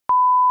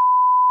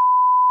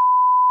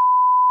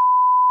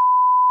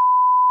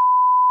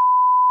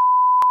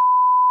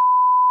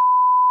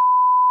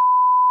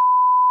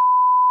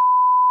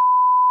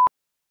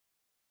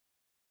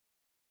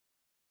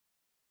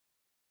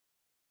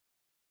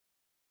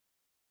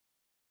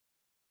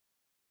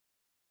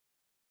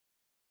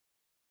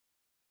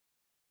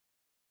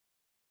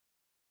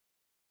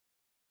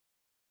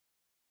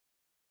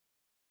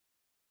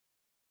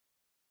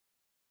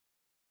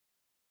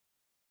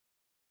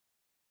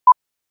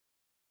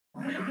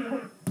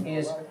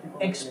is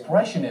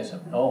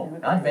expressionism. No,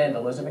 not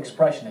vandalism,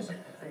 expressionism.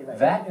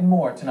 That and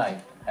more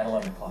tonight at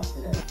 11 o'clock.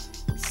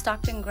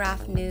 Stockton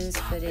Graff news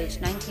footage,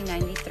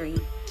 1993.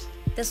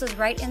 This was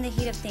right in the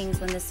heat of things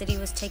when the city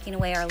was taking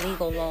away our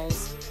legal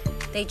laws.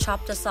 They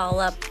chopped us all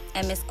up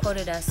and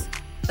misquoted us,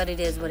 but it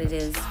is what it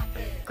is.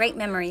 Great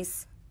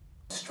memories.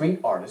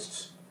 Street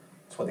artists,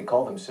 that's what they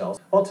call themselves.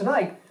 Well,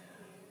 tonight,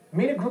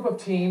 meet a group of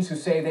teens who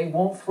say they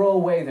won't throw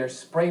away their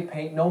spray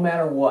paint no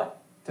matter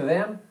what. To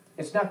them,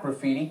 it's not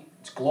graffiti,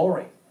 it's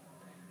glory.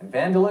 And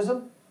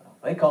vandalism, well,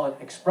 they call it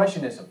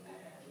expressionism.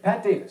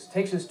 Pat Davis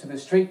takes us to the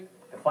street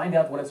to find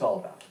out what it's all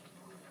about.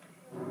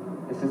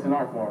 It's just an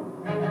art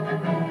form.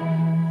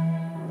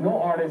 No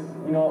artist,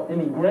 you know,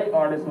 any great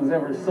artist was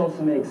ever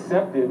socially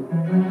accepted.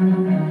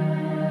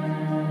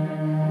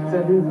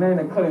 Said dude's name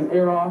and cut his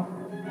ear off.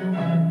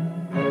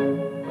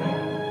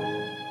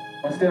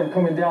 Instead of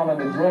coming down on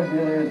the drug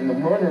dealers and the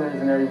murderers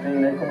and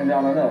everything, they're coming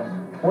down on us.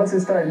 Once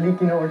it started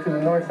leaking over to the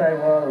north side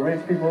where all the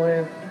rich people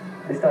live,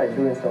 they started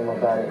doing something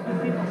about it.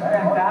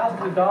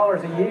 Thousands of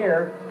dollars a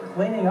year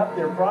cleaning up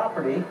their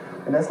property.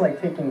 And that's like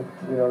taking,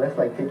 you know, that's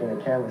like taking a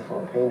canvas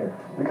from a painter.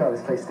 We call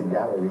this place the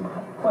gallery.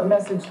 What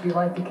message do you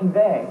like to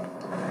convey?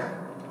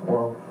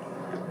 Well,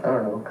 I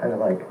don't know, kind of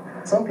like,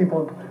 some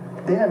people,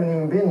 they haven't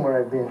even been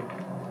where I've been,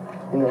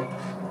 you know.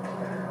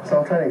 So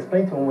I'm trying to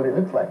explain to them what it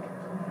looks like.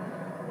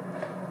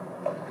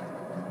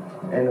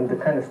 And the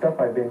kind of stuff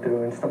I've been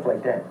through and stuff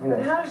like that, you know.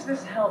 But how does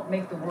this help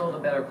make the world a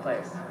better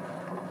place?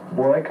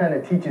 Well, it kind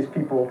of teaches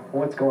people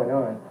what's going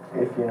on.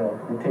 If, you know,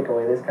 you take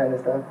away this kind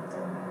of stuff,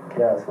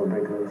 chaos will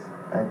break loose,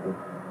 I think.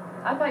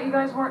 I thought you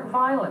guys weren't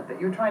violent, that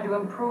you were trying to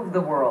improve the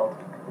world.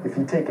 If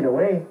you take it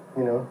away,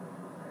 you know,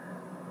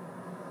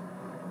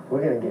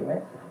 we're going to get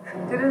mad.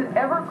 Did it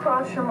ever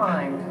cross your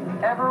mind,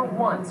 ever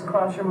once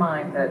cross your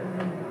mind that,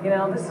 you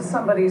know, this is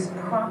somebody's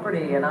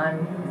property and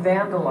I'm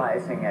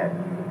vandalizing it?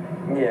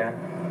 Yeah,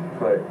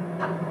 but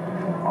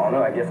I don't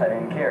know, I guess I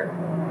didn't care.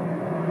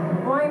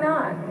 Why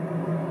not?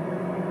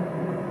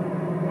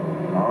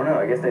 I don't know,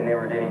 I guess they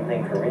never did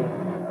anything for me.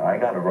 I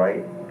got a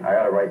right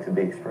to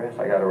be expressed.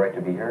 I got a right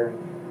to be heard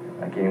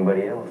like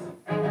anybody else.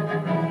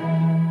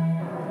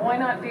 Why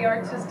not be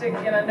artistic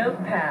in a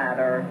notepad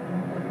or,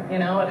 you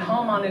know, at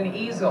home on an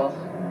easel?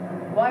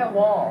 Why a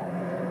wall?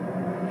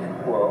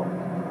 Well,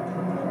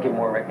 get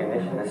more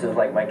recognition. This is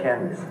like my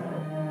canvas.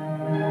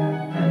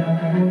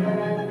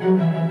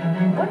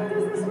 What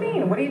does this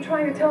mean? What are you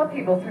trying to tell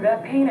people through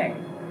that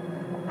painting?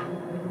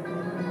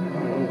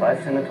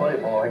 Life's in the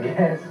toilet bowl, I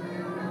guess.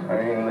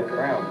 I mean, look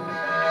around.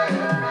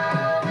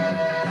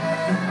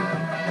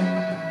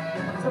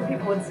 Some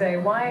people would say,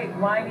 why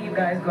do you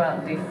guys go out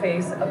and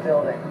deface a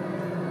building?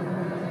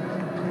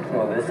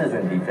 Well, this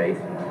isn't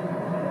defacing.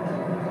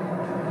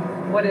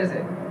 What is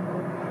it?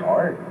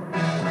 Art.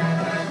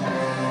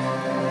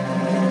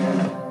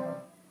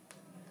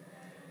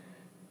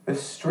 The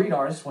street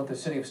artists want the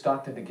City of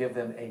Stockton to give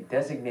them a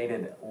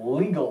designated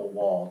legal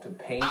wall to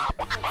paint.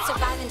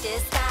 Surviving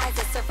disguise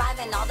is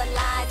surviving all the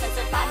lies and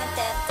surviving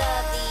theft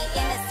of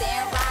the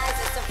innocent rise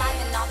is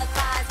surviving all the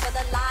cries for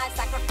the lives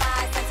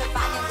sacrificed and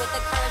surviving with the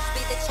courage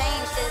be the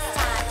change this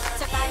time.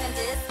 Surviving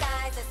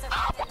disguise is surviving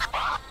all the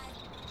lies.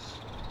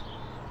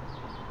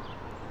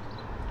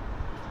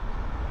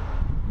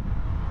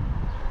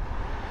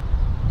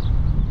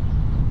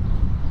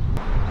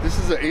 This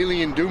is an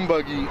alien doom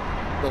buggy.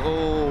 The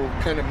whole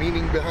kind of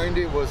meaning behind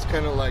it was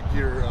kind of like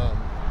you're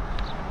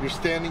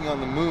standing on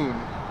the moon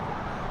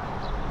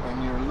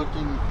and you're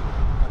looking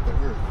at the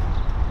Earth.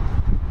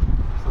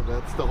 So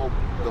that's the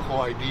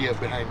whole idea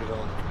behind it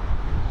all.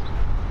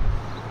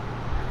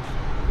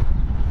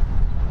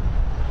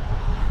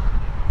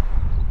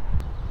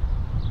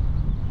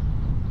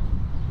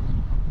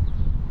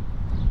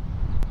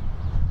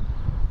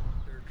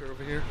 Character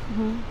over here.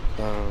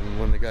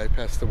 When the guy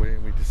passed away,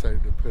 and we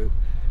decided to put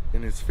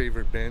in his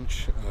favorite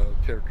bench, a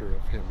character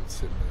of him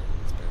sitting there on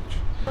his bench.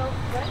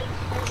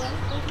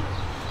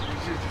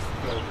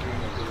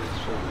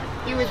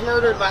 He was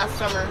murdered last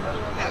summer.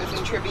 That was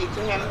in tribute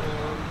to him.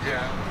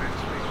 Yeah,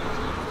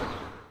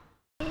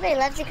 everybody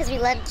loves it because we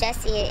love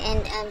Jesse,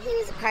 and he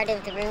was a part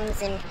of the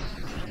rooms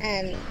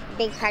and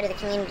big part of the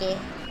community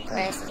for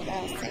us as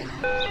well. So.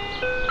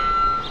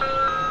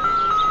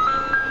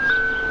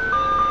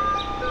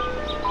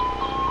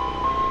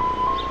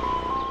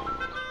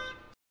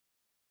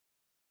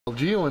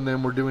 Gio and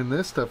them were doing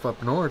this stuff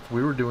up north.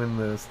 We were doing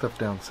the stuff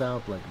down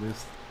south like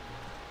this.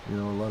 You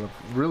know, a lot of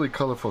really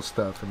colorful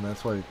stuff, and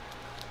that's why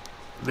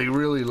they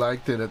really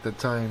liked it at the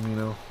time, you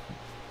know.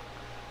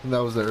 And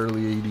that was the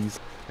early 80s.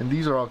 And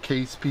these are all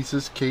Case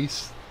pieces.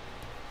 Case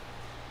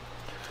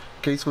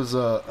was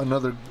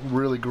another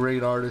really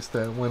great artist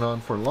that went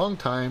on for a long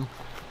time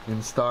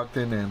in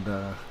Stockton,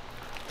 and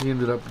he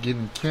ended up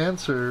getting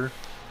cancer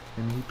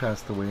and he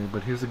passed away.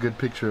 But here's a good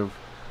picture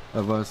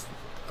of us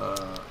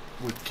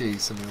with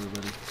Case and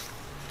everybody.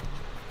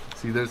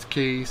 See, there's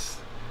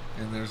Case,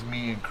 and there's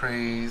me and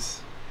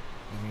Craze,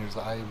 and here's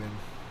Ivan.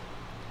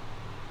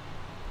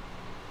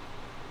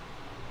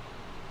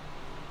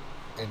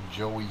 And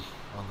Joey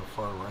on the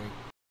far right.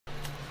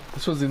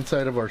 This was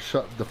inside of our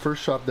shop, the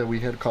first shop that we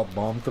had called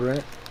Bomb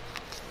Threat.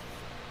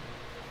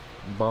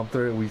 Bomb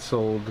Threat, we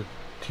sold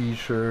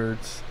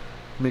t-shirts,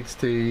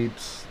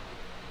 mixtapes,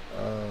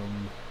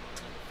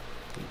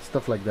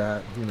 stuff like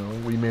that. You know,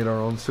 we made our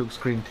own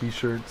silkscreen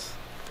t-shirts,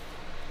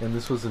 and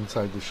this was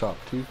inside the shop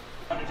too.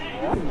 The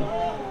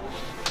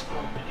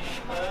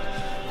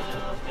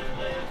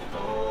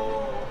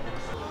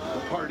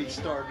party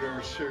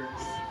starter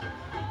shirts.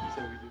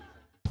 So we do.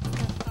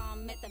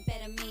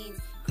 Methamphetamines,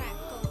 crack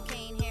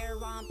cocaine,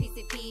 heroin,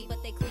 PCP,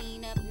 but they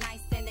clean up nice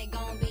and they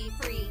gon' be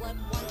free. What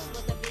once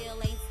was a bill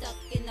ain't stuck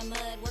in the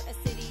mud. We're a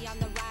city on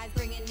the rise,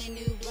 bringing in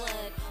new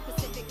blood.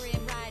 Pacific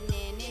Rim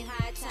riding in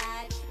high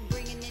tide,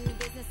 bringing in new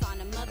business on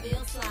a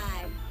Mobile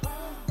slide.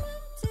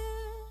 Welcome to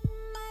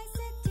my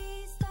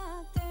city,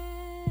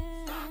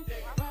 Stockton.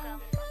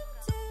 Welcome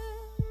to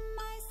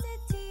my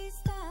city,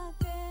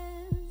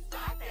 Stockton.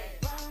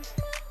 Welcome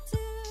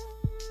to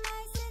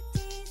my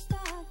city,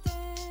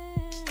 Stockton.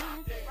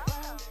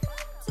 Welcome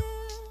to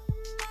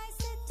my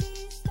city,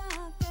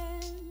 Stockton.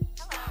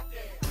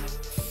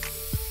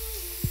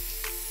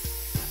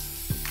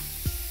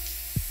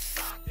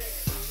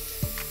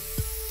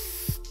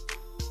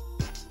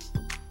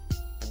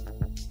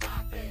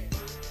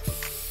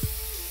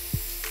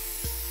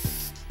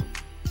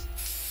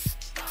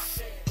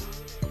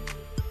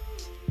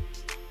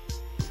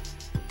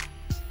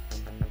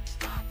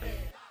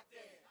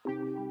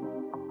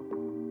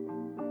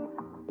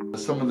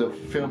 Some of the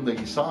film that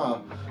you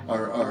saw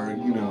are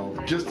you know,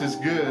 just as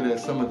good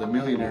as some of the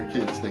millionaire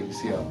kids that you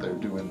see out there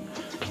doing,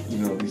 you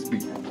know, these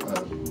big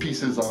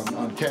pieces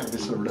on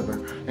canvas or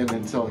whatever, and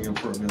then selling them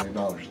for $1 million.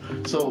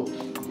 So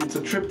it's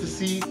a trip to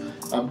see.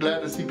 I'm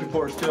glad to see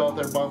people are still out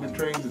there bombing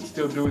trains and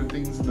still doing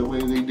things the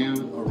way they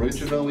do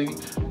originally.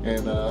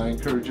 And I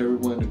encourage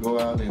everyone to go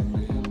out and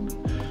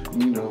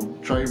you know,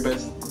 try your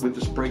best with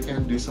the spray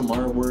can, do some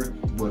artwork,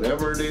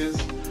 whatever it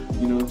is.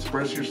 You know,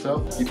 express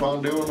yourself. Keep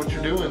on doing what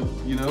you're doing,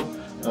 you know.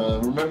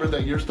 Remember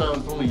that your style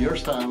is only your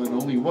style and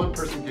only one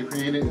person can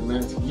create it, and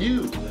that's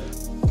you.